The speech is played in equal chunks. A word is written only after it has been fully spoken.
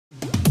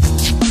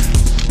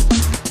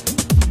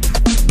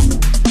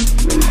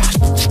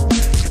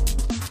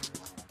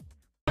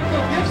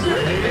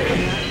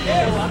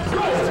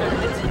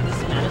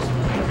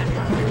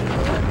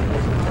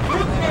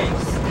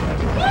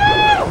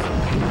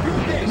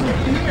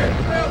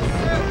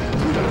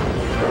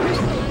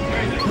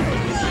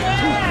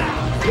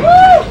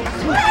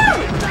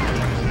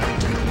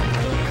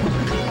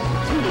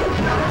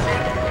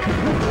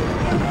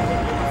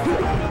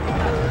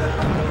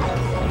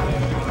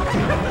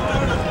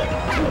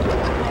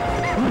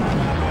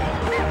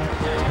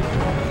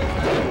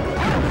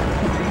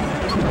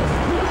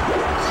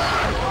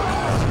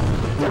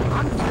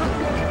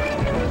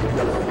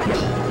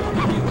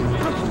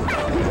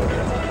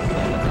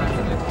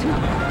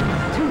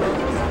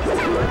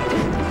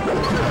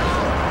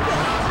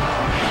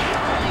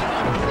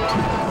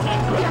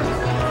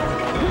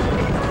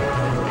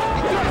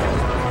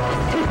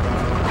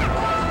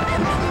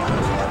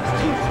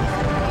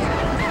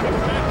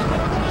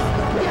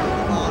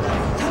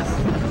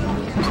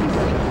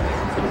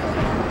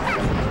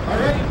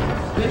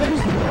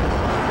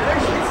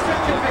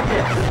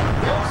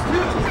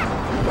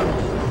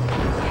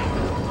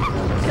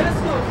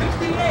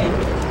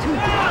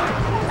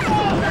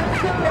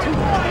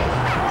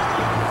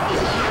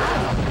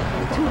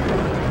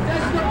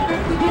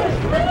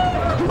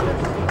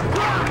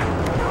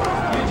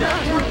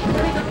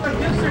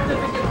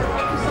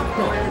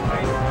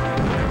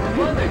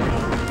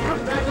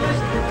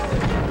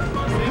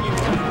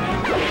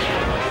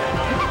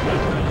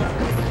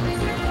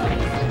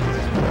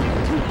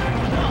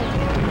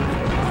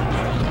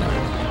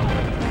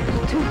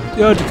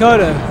Yo,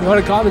 Dakota, you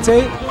want to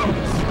commentate?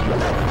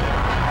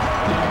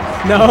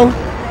 No?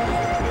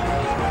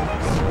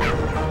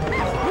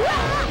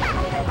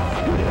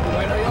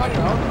 Wait, are you on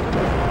your own?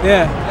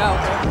 Yeah. Yeah,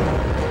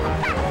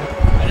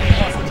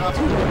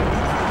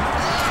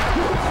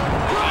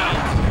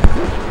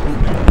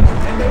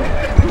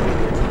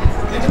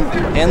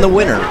 okay. And the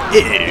winner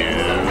is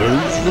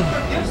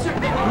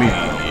me.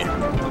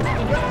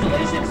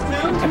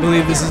 I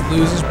believe this is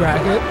loser's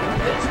bracket.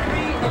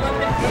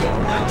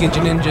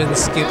 Ginganinja and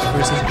Skips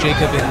versus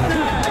Jacob and...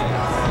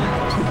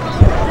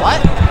 What?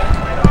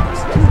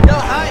 No,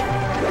 hi.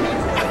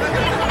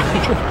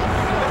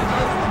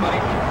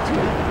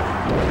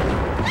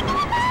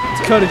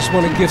 Dakota just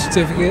won a gift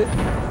certificate.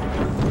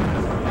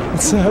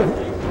 What's up?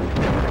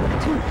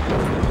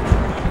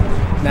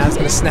 Now it's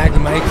gonna snag the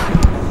mic.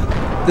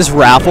 This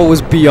raffle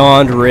was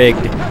beyond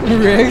rigged.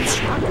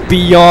 Rigged?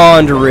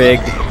 Beyond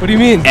rigged. What do you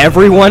mean?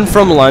 Everyone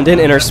from London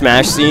in our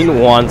Smash scene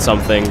won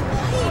something.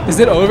 Is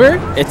it over?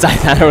 It's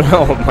I don't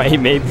know.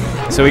 Maybe.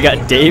 So we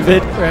got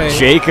David, Right.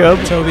 Jacob,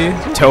 Toby,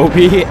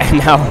 and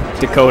now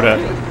Dakota.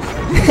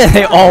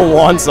 They all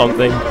won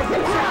something.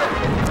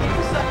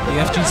 the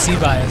FGC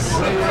bias.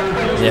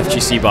 The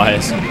FGC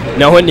bias.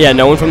 No one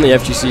from the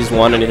FGC's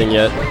won anything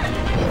yet.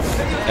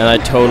 And I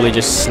totally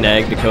just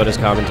snagged Dakota's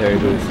commentary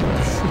booth.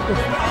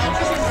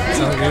 It's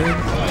all good.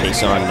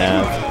 Case on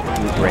Nav.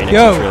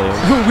 Yo,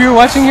 we were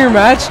watching your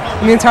match,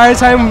 and the entire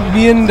time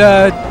me and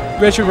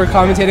Richard were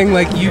commentating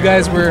like you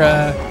guys were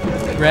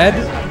red.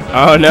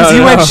 Oh no! Because he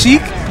no. went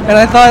Sheik, and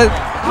I thought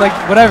like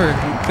whatever,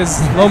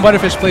 because Lone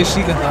Butterfish plays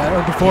Sheik, I thought,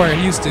 or before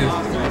he used to. So I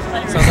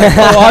was like,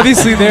 well,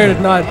 obviously they're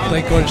not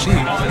like going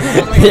Sheik.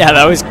 Yeah,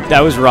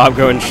 that was Rob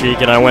going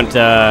Sheik, and I went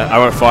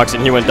Fox,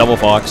 and he went double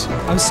Fox.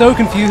 I was so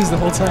confused the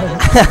whole time.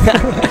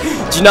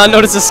 Did you not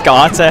notice the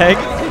Ska tag?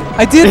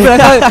 I did, but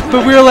I thought,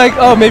 but we were like,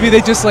 oh, maybe they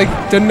just like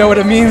didn't know what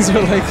it means,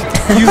 or like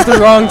used the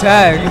wrong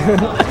tag.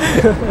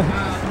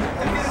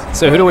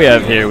 So who do we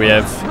have here? We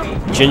have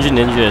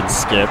Ginganinja and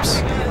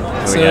Skips.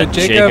 And So we got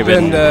Jacob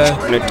and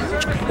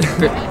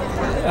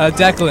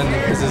Declan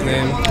is his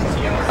name.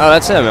 Oh,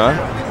 that's him, huh?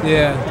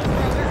 Yeah.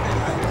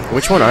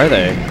 Which one are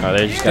they? Are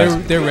they just guys?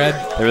 They're red.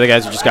 They're the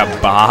guys who just got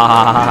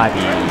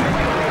body.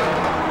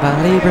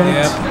 Body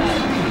breaks. Yep.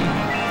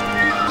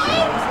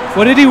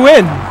 What did he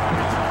win?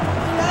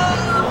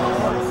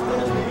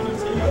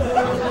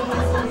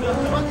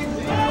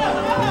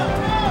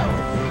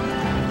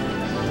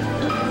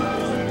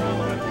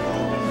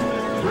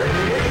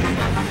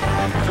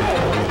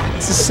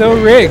 This is so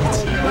rigged.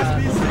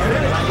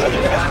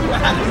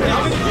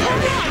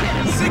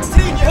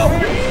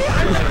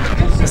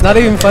 It's not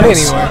even funny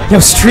anymore. Yo,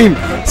 stream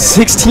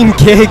 16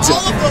 gigs.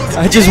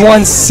 I just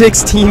won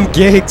 16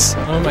 gigs.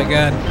 Oh my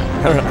god.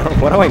 I don't know.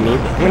 What do I mean?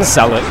 I'm gonna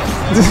sell it.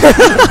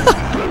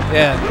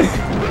 Yeah.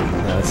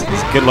 It's a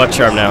good luck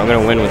charm now. I'm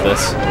gonna win with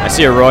this. I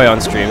see a Roy on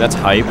stream. That's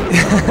hype.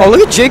 Oh, look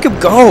at Jacob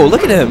go.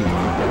 Look at him.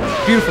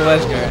 Beautiful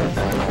edge guard.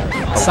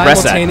 Oh,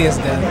 Simultaneous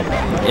death.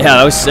 Yeah,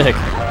 that was sick.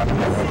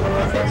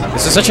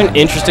 This is such an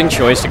interesting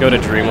choice to go to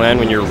Dreamland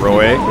when you're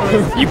Roy.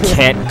 You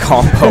can't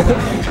combo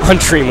on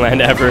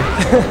Dreamland ever.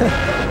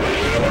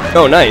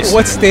 Oh, nice.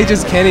 What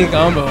stages can he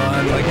combo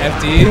on? Like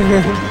FD?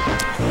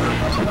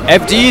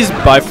 FD is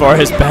by far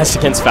his best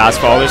against fast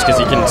followers because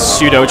he can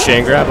pseudo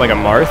chain grab like a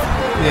Marth.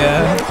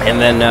 Yeah. And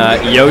then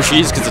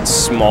Yoshi's because it's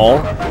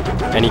small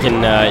and he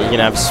can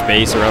have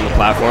space around the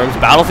platforms.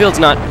 Battlefield's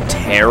not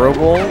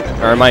terrible,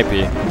 or it might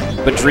be.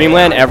 But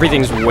Dreamland,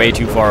 everything's way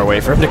too far away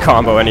for him to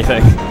combo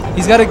anything.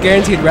 He's got a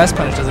guaranteed rest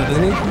punish,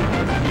 doesn't he?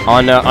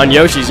 On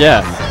Yoshi's,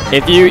 yeah.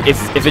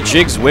 If a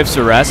Jigs whiffs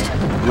a rest,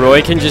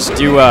 Roy can just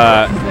do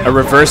a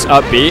reverse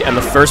up B, and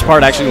the first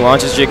part actually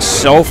launches Jigs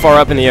so far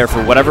up in the air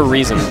for whatever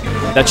reason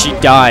that she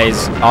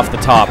dies off the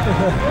top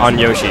on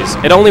Yoshi's.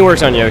 It only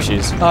works on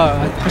Yoshi's.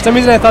 For some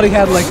reason I thought he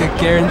had like a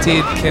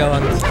guaranteed kill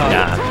on the top.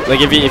 Nah,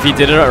 like if he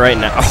did it right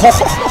now.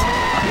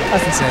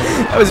 That's insane.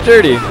 That was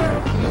dirty.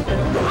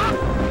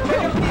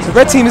 So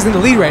red team is in the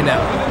lead right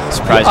now.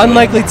 Surprisingly. The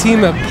unlikely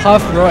team of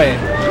Puff Roy.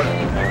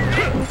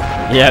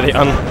 Yeah,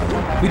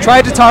 we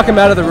tried to talk him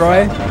out of the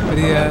Roy, but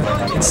he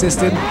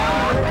insisted.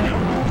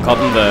 Called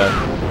him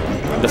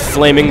the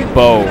flaming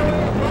bow,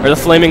 or the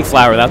flaming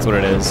flower. That's what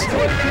it is.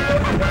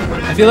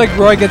 I feel like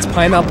Roy gets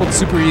pineappled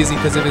super easy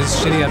because of his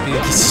shitty up B.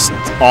 He's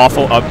just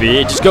awful up B.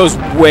 It just goes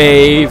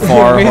way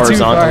far Way too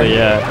horizontally. far.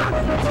 Yeah.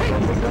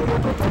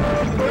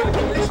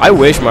 I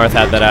wish Marth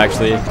had that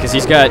actually, because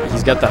he's got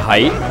the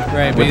height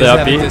with the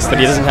up B, but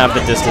he doesn't have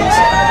the distance.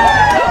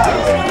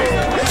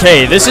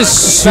 Okay, this is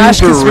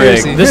super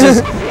rigged. This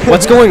is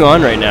what's going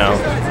on right now.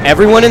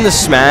 Everyone in the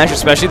Smash,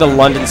 especially the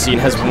London scene,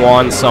 has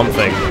won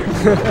something.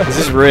 This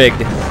is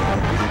rigged.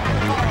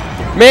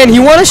 Man, he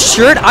won a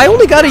shirt. I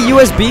only got a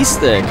USB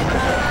stick.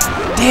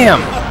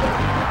 Damn.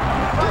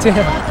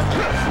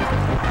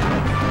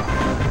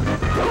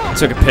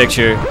 Took a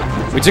picture.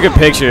 We took a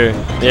picture.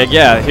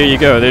 Yeah. Here you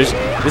go. This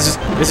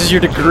is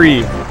your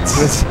degree.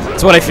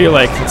 That's what I feel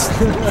like. It's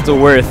the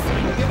worth.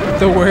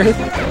 The worth.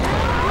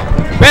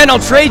 Man, I'll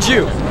trade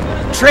you.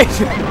 Trade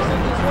you.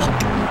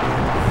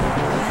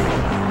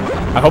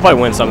 I hope I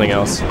win something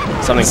else.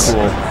 Something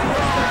cool.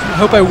 I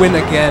hope I win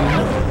again.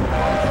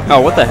 Oh,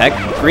 what the heck?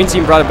 Green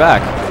team brought it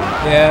back.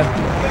 Yeah.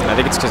 I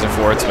think it's because of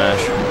forward smash.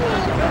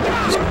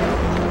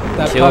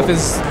 That Puff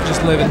is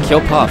just living.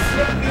 Kill Puff.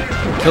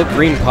 Kill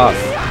Green Puff.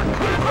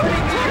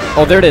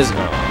 Oh, there it is.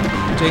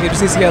 Jacob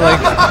just needs to get like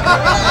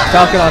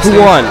Falcon off stage.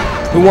 Who won?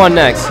 Who won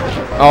next?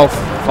 Oh,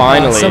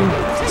 finally. Some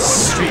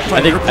Street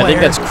Fighter I think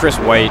that's Chris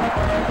White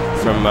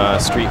from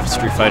Street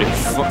Fighter.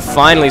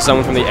 Finally,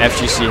 someone from the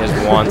FGC has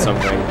won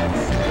something.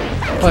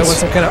 Probably want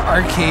some kind of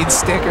arcade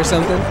stick or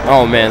something.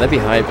 Oh man, that'd be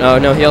hype. Oh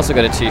no, he also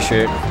got a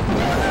T-shirt.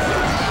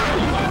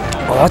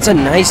 Oh, that's a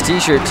nice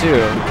T-shirt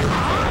too.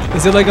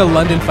 Is it like a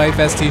London Fight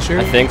Fest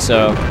T-shirt? I think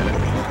so.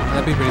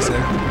 That'd be pretty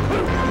sick.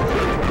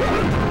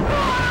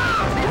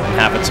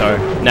 Avatar.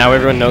 Now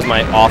everyone knows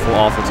my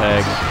awful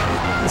tag.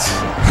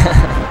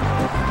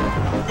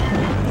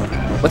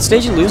 What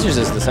stage of losers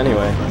is this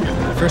anyway?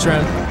 First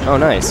round. Oh,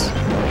 nice.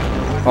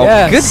 Oh,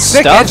 yeah, good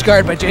sick stuff. edge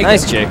guard by Jacob.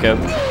 Nice, Jacob.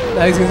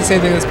 Now he's doing the same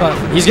thing as Puff.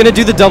 He's gonna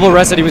do the double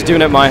rest that he was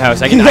doing at my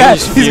house. I can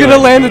just he's feel gonna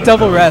it. land the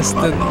double rest.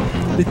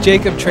 The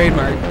Jacob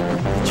trademark.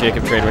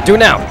 Jacob trademark. Do it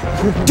now.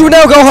 Do it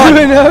now, Gohan.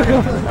 Do it now,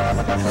 Gohan.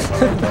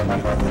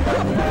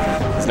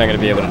 He's not gonna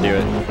be able to do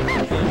it.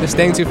 They're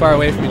staying too far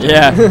away from each other.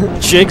 Yeah,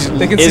 Jigs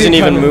isn't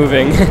even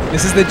moving.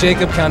 This is the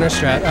Jacob counter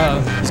strat.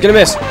 Oh. He's gonna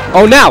miss.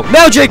 Oh, now,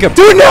 Jacob,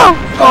 do it now!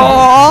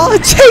 Oh,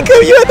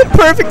 Jacob, you had the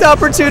perfect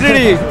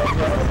opportunity.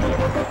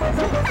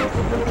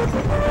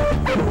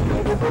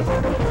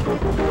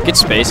 Good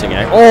spacing,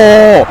 eh?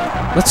 Oh,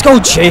 let's go,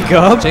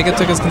 Jacob. Jacob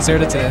took his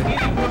Concerta today.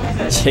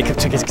 Jacob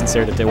took his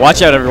Concerta today.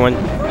 Watch out, everyone.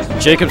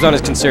 Jacob's on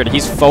his Concerta.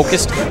 He's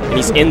focused and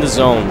he's in the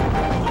zone,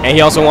 and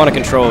he also won a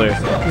controller.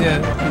 Yeah,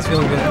 he's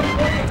feeling good.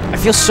 I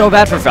feel so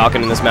bad for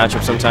Falcon in this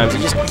matchup sometimes.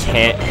 He just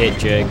can't hit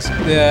Jigs.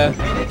 Yeah.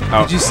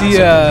 Oh, did you see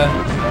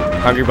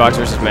Hungry Box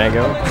versus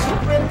Mango?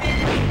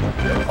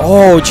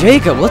 Oh,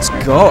 Jacob, let's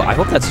go. I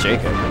hope that's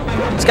Jacob.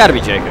 It's got to be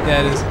Jacob.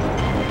 Yeah, it is.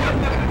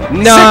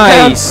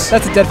 Nice.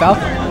 That's a dead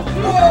Falcon.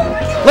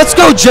 Let's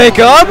go,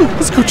 Jacob.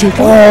 Let's go, Jacob.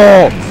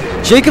 Oh,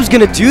 Jacob's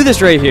going to do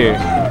this right here.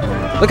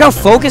 Look how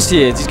focused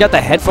he is. He's got the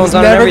headphones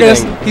on and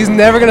everything. He's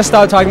never going to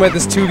stop talking about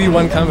this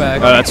 2v1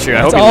 comeback. Oh, that's true. I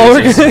hope that's all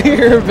we're going to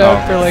hear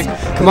about for like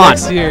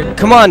next year.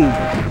 Come on,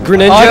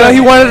 Greninja. Oh, no, he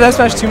wanted that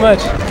smash too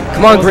much.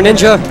 Come on,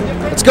 Greninja.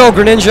 Let's go,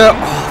 Greninja.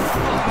 Oh.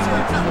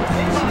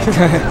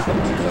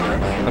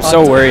 I'm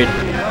so worried.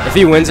 If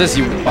he wins this,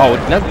 oh,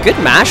 no, good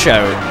mash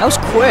out. That was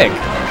quick.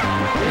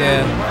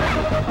 Yeah.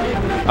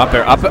 Up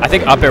air. I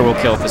think up air will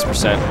kill at this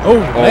percent. Oh,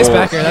 nice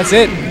back air. That's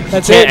it.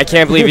 That's it. I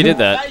can't believe he did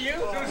that.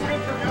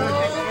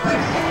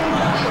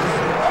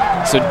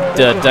 So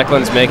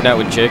Declan's making out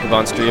with Jacob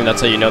on stream.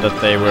 That's how you know that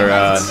they were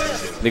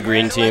the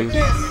green team.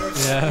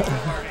 Yeah.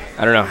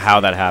 I don't know how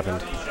that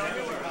happened.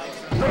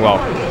 Well,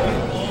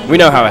 we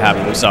know how it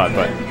happened. We saw it,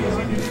 but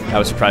that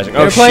was surprising.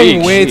 They were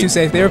playing way too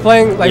safe. They were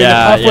playing like the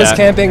Puff was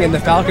camping and the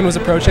Falcon was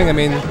approaching. I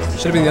mean,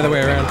 should have been the other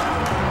way around.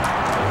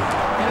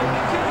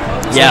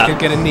 So yeah. Could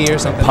get a knee or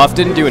something. Puff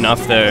didn't do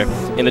enough there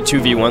in the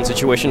 2v1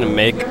 situation to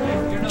make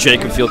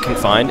Jacob feel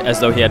confined, as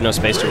though he had no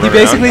space to run around. He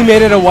basically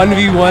made it a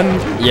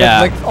 1v1,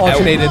 like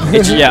alternated.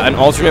 Yeah, an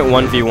alternate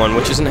 1v1,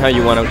 which isn't how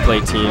you want to play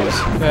teams.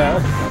 Yeah.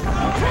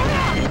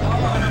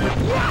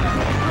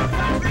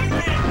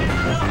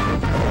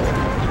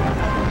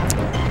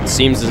 It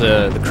seems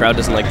the crowd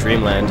doesn't like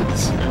Dreamland.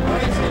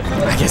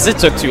 I guess it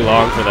took too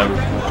long for them.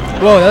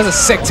 Whoa, that was a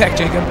sick tech,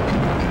 Jacob.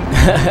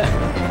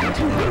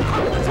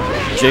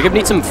 Jacob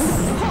needs some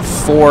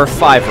 4 or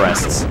 5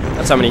 rests.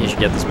 That's how many he should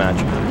get this match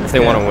if they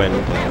want to win.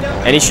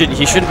 And he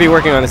shouldn't be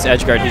working on this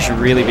edge guard. He should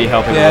really be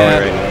helping Roy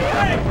right now.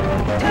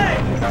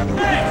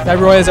 That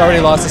Roy has already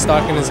lost his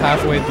stock and is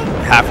halfway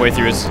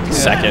through his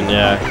second.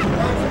 Yeah.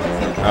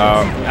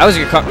 That was a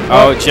good.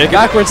 Jacob.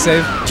 Backward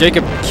save.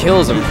 Jacob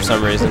kills him for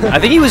some reason. I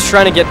think he was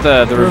trying to get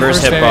the reverse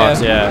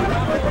hitbox. Yeah.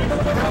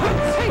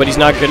 But he's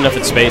not good enough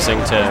at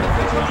spacing to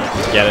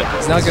get it.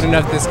 He's not good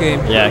enough this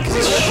game. Yeah, because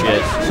it's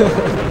shit.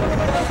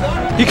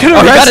 He could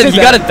have he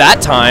got it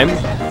that time.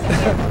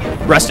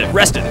 Rest it.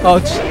 Oh,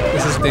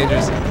 this is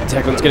dangerous.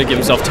 Declan's going to give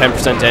himself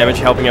 10% damage,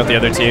 helping out the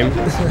other team.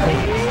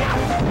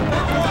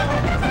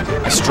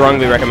 I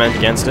strongly recommend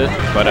against it,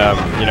 but,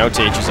 you know,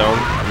 to each his own.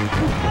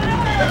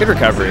 Good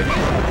recovery.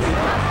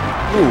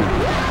 Ooh.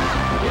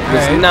 It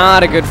was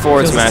not a good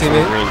forward smash from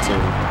the green team.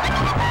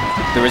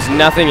 There was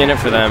nothing in it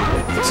for them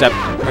except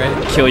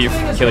kill your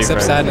friend.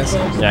 Except sadness.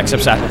 Yeah,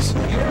 except sadness.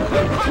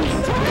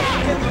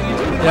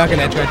 You're not going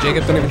to edge guard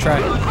Jacob, don't even try.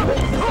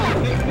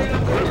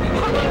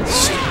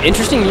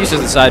 Interesting use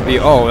of the side B.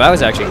 Oh, that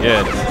was actually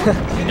good.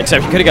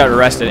 Except you could have got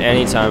arrested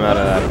any time out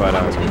of that, but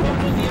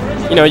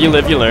you know, you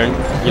live, you learn.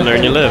 You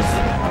learn, you live.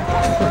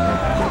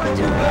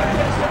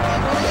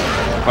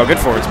 Oh, good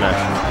forward smash.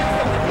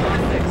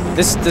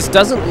 This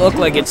doesn't look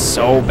like it's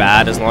so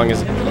bad as long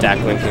as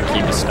Declan can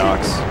keep his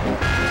stocks.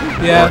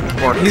 Yeah.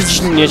 Or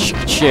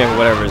Kchunxty,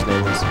 whatever his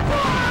name is.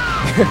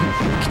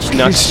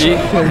 Kchunxty?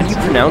 How do you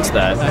pronounce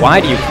that?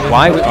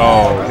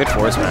 Oh, good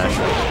forward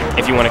smash.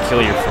 If you want to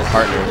kill your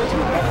partner.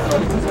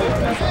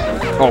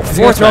 Oh,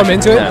 forward throw him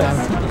into it?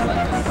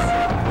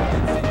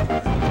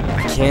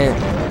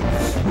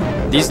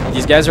 can't.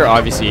 These guys are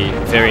obviously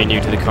very new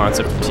to the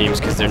concept of teams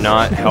because they're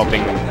not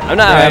helping. I'm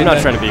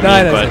not trying to be mean,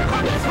 but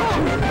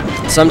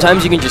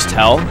sometimes you can just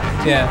tell.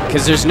 Yeah.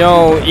 Because there's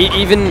no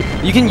even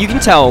you can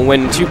tell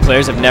when two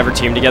players have never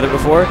teamed together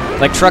before.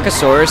 Like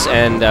Truckosaurus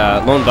and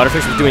Lone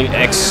Butterfish were doing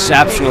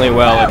exceptionally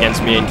well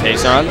against me and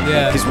Kchunxty.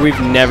 Yeah. Because we've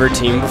never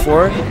teamed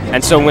before,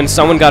 and so when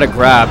someone got a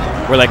grab,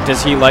 we're like,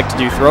 does he like to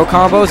do throw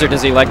combos or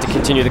does he like to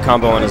continue the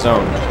combo on his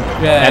own?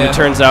 Yeah. And it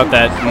turns out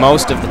that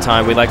most of the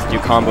time we like to do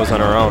combos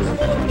on our own,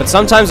 but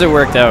sometimes it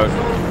worked out.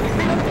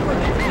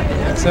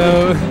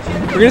 So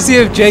we're gonna see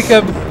if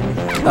Jacob.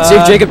 Let's see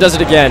if Jacob does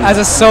it again. As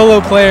a solo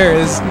player,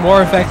 is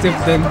more effective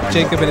than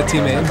Jacob and a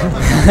teammate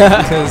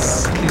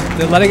because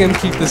they're letting him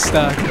keep this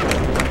stock.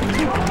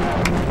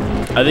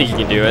 I think he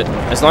can do it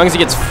as long as he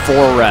gets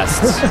 4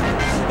 rests.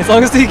 As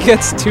long as he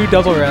gets 2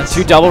 double rests.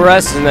 2 double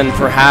rests and then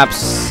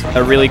perhaps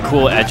a really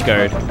cool edge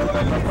guard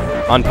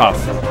on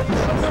Puff.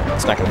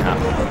 It's not gonna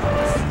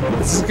happen.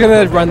 This is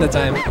gonna run the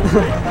time.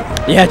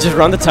 Yeah, just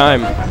run the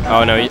time.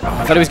 Oh no, I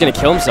thought he was gonna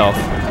kill himself.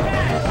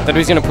 I thought he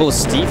was gonna pull a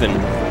Steven.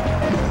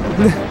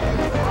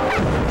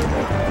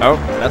 Oh,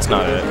 that's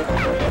not it.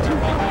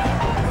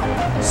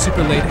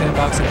 Super late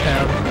hitbox and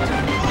pound.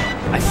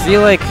 I feel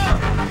like,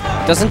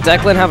 doesn't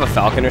Declan have a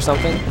Falcon or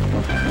something?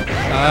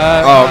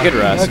 Oh, good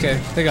rest.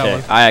 Okay, they got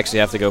one. I actually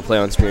have to go play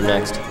on stream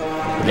next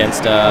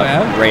against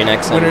yeah?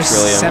 Raynex and Winner's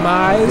Trillium.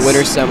 semis. The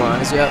winner's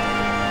semis, yep.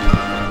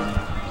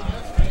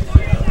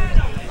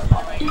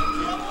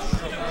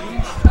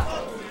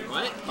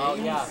 Oh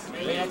yeah,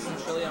 Raynex and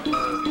Trillium.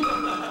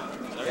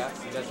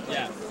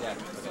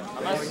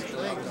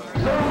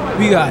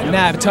 We got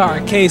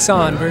Navatar,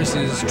 Kson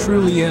versus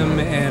Trillium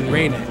and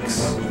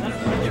Raynex.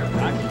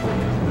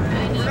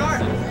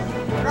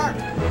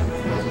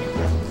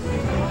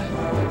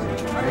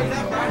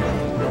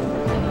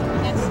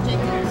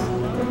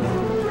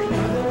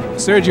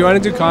 Sir, do you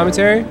want to do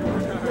commentary?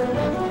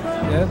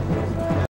 Yeah?